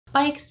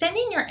By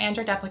extending your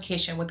Android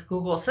application with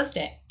Google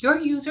Assistant, your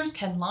users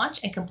can launch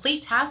and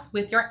complete tasks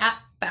with your app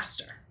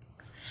faster.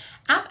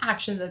 App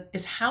Actions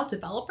is how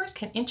developers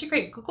can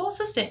integrate Google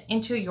Assistant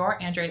into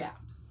your Android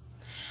app,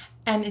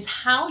 and is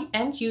how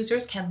end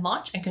users can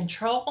launch and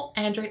control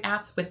Android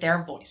apps with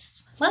their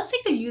voice. Let's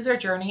take the user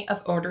journey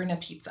of ordering a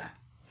pizza.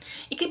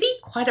 It can be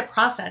quite a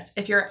process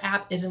if your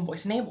app isn't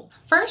voice enabled.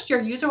 First,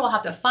 your user will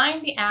have to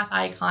find the app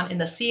icon in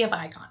the sea of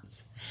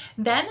icons.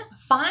 Then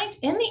find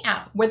in the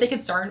app where they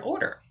can start an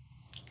order.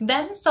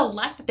 Then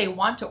select that they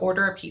want to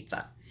order a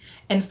pizza.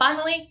 And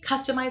finally,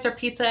 customize their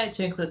pizza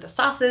to include the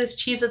sauces,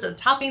 cheeses, and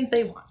toppings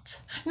they want.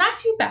 Not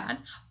too bad,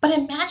 but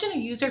imagine a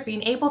user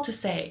being able to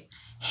say,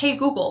 "Hey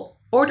Google,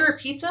 order a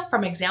pizza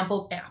from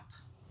example app."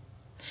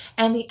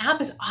 And the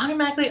app is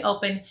automatically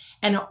open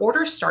and an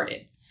order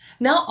started.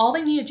 Now all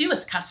they need to do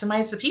is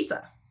customize the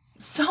pizza.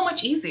 So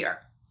much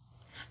easier.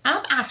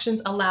 App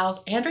Actions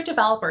allows Android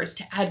developers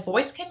to add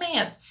voice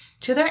commands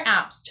to their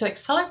apps to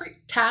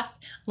accelerate tasks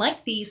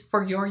like these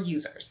for your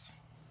users.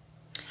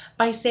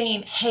 By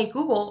saying, "Hey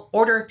Google,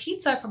 order a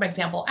pizza from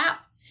example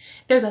app,"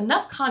 there's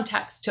enough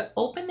context to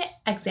open the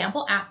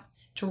example app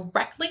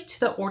directly to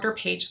the order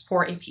page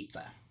for a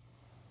pizza.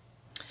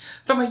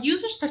 From a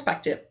user's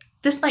perspective,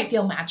 this might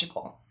feel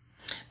magical,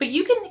 but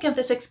you can think of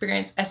this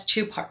experience as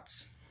two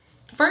parts.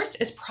 First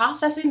is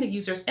processing the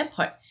user's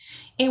input,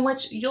 in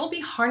which you'll be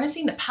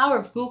harnessing the power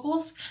of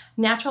Google's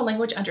natural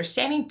language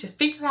understanding to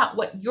figure out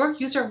what your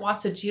user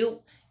wants to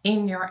do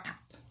in your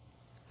app.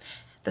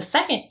 The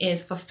second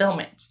is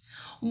fulfillment,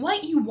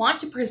 what you want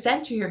to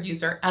present to your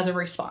user as a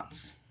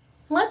response.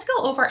 Let's go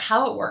over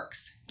how it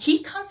works,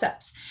 key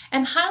concepts,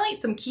 and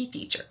highlight some key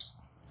features.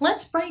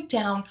 Let's break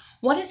down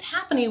what is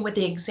happening with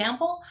the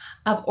example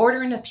of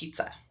ordering a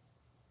pizza.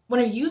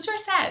 When a user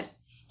says,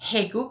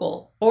 "Hey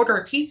Google, order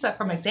a pizza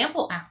from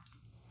example app,"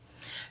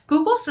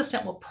 Google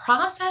Assistant will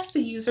process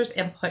the user's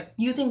input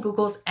using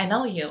Google's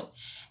NLU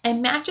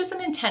and matches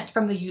an intent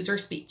from the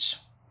user's speech.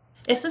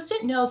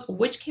 Assistant knows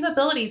which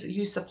capabilities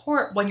you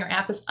support when your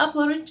app is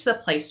uploaded to the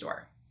Play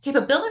Store.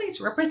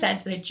 Capabilities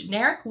represent in a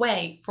generic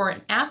way for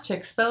an app to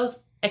expose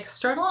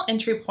external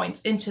entry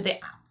points into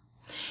the app.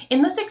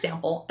 In this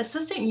example,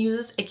 Assistant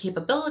uses a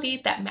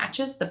capability that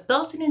matches the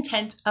built-in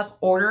intent of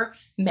order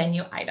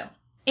menu item.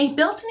 A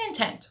built-in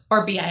intent,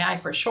 or BII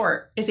for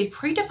short, is a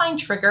predefined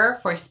trigger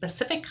for a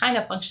specific kind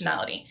of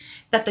functionality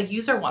that the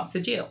user wants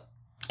to do.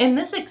 In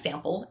this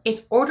example,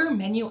 it's order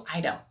menu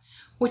item,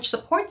 which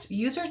supports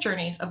user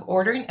journeys of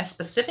ordering a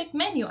specific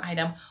menu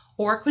item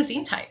or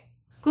cuisine type.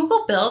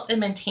 Google builds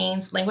and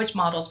maintains language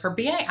models for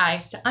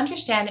BIIs to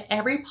understand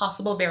every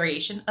possible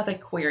variation of a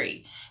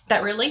query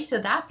that relates to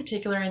that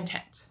particular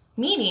intent,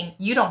 meaning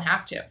you don't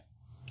have to.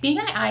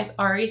 BIIs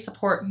already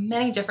support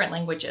many different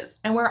languages,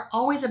 and we're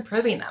always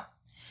improving them.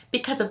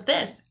 Because of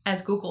this,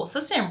 as Google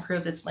Assistant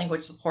improves its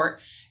language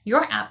support,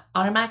 your app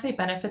automatically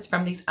benefits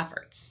from these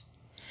efforts.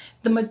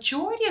 The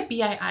majority of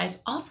BIIs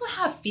also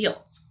have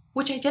fields,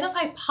 which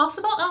identify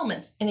possible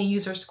elements in a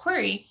user's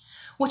query,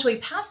 which will be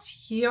passed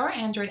to your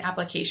Android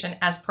application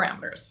as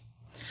parameters.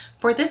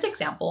 For this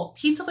example,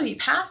 pizza will be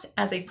passed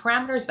as a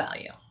parameters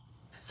value.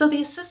 So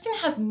the assistant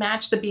has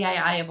matched the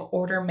BII of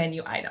order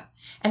menu item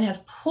and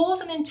has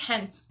pulled an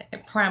intent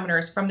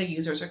parameters from the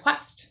user's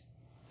request.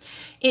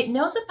 It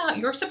knows about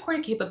your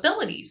supported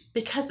capabilities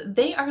because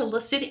they are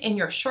listed in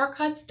your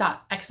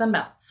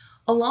shortcuts.xml,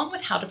 along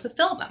with how to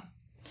fulfill them.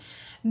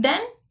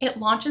 Then it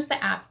launches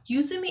the app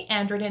using the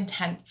Android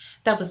intent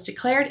that was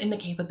declared in the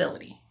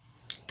capability.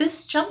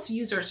 This jumps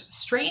users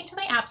straight into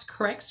the app's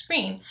correct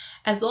screen,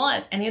 as well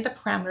as any of the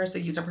parameters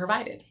the user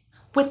provided.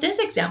 With this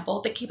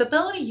example, the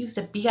capability used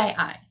a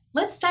BII.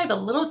 Let's dive a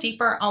little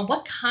deeper on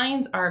what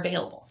kinds are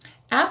available.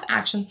 App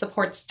Actions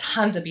supports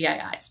tons of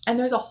BIIs, and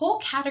there's a whole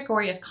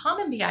category of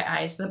common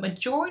BIIs that the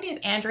majority of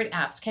Android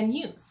apps can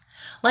use,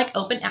 like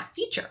Open App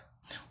Feature,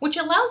 which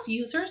allows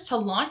users to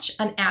launch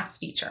an app's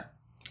feature,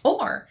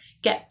 or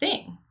Get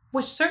Thing,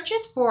 which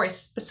searches for a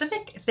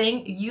specific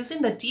thing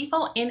using the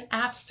default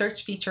in-app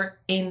search feature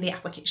in the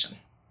application.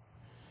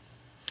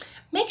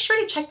 Make sure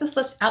to check this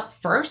list out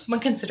first when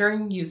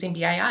considering using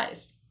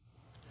BIIs.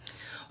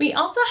 We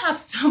also have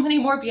so many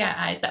more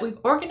BIIs that we've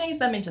organized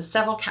them into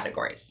several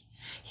categories.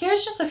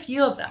 Here's just a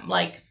few of them,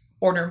 like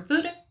ordering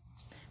food,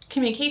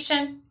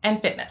 communication,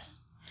 and fitness.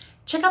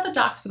 Check out the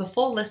docs for the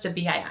full list of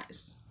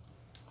BIIs.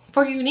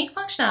 For unique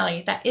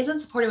functionality that isn't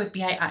supported with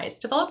BIIs,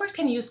 developers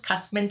can use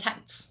custom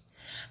intents.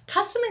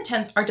 Custom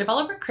intents are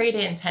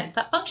developer-created intents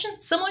that function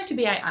similar to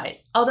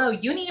BIIs, although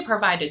you need to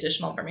provide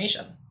additional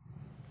information.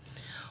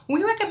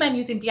 We recommend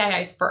using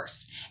BIIs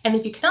first, and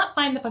if you cannot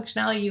find the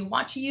functionality you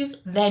want to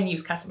use, then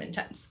use custom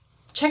intents.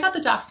 Check out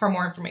the docs for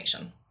more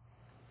information.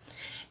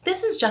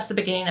 This is just the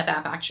beginning of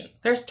App Actions.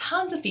 There's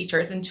tons of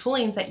features and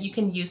toolings that you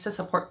can use to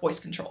support voice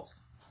controls.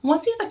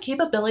 Once you have a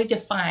capability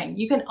defined,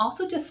 you can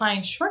also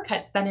define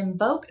shortcuts that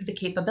invoke the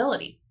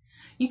capability.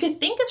 You could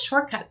think of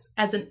shortcuts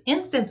as an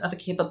instance of a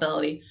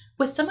capability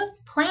with some of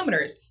its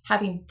parameters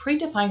having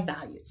predefined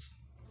values.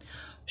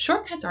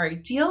 Shortcuts are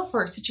ideal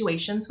for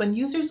situations when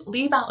users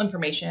leave out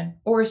information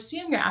or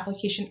assume your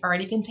application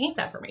already contains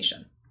that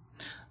information.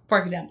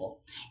 For example,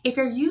 if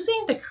you're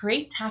using the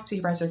Create Taxi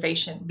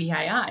Reservation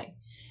BII,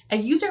 a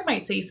user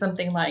might say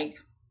something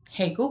like,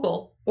 "Hey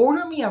Google,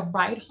 order me a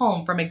ride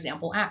home from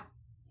example app."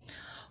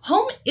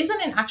 Home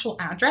isn't an actual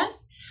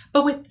address,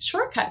 but with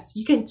shortcuts,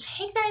 you can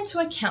take that into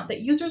account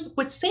that users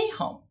would say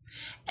home.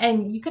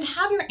 And you can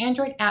have your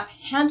Android app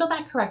handle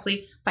that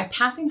correctly by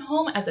passing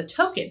home as a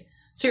token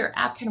so your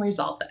app can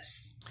resolve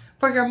this.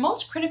 For your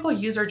most critical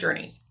user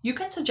journeys, you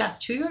can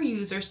suggest to your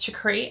users to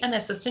create an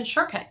assistant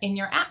shortcut in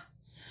your app,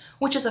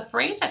 which is a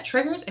phrase that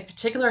triggers a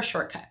particular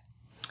shortcut.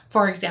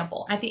 For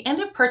example, at the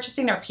end of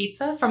purchasing our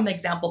pizza from the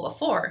example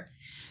before,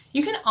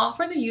 you can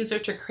offer the user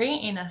to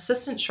create an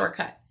assistant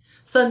shortcut.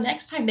 So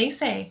next time they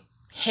say,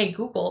 "Hey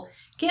Google,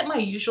 get my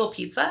usual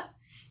pizza,"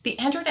 the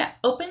Android app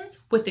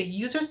opens with the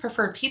user's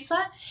preferred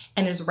pizza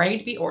and is ready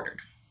to be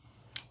ordered.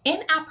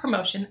 In-app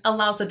promotion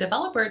allows the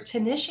developer to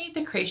initiate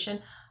the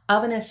creation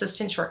of an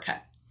assistant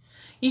shortcut.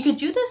 You could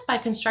do this by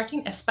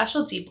constructing a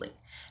special deep link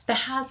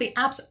that has the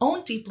app's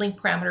own deep link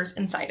parameters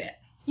inside it.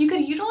 You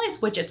could utilize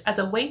widgets as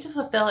a way to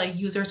fulfill a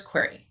user's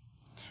query.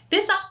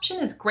 This option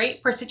is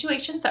great for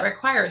situations that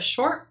require a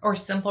short or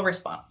simple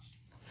response.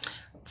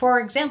 For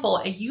example,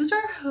 a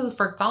user who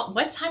forgot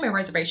what time a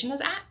reservation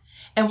is at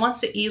and wants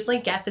to easily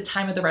get the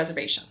time of the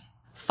reservation.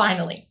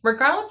 Finally,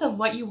 regardless of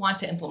what you want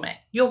to implement,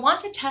 you'll want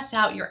to test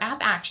out your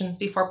app actions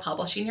before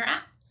publishing your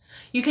app.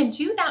 You can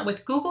do that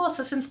with Google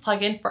Assistant's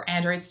plugin for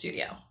Android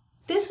Studio.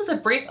 This was a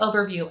brief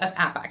overview of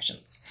app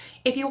actions.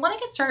 If you want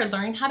to get started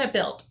learning how to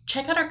build,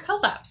 check out our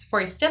collabs for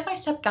a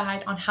step-by-step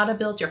guide on how to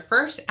build your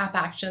first app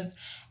actions,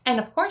 and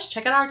of course,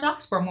 check out our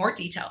docs for more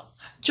details.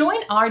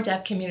 Join our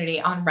dev community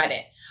on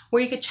Reddit,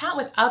 where you can chat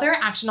with other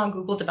Action on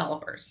Google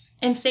developers,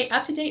 and stay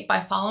up to date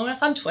by following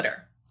us on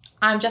Twitter.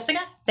 I'm Jessica,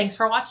 thanks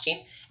for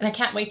watching, and I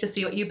can't wait to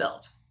see what you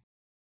build.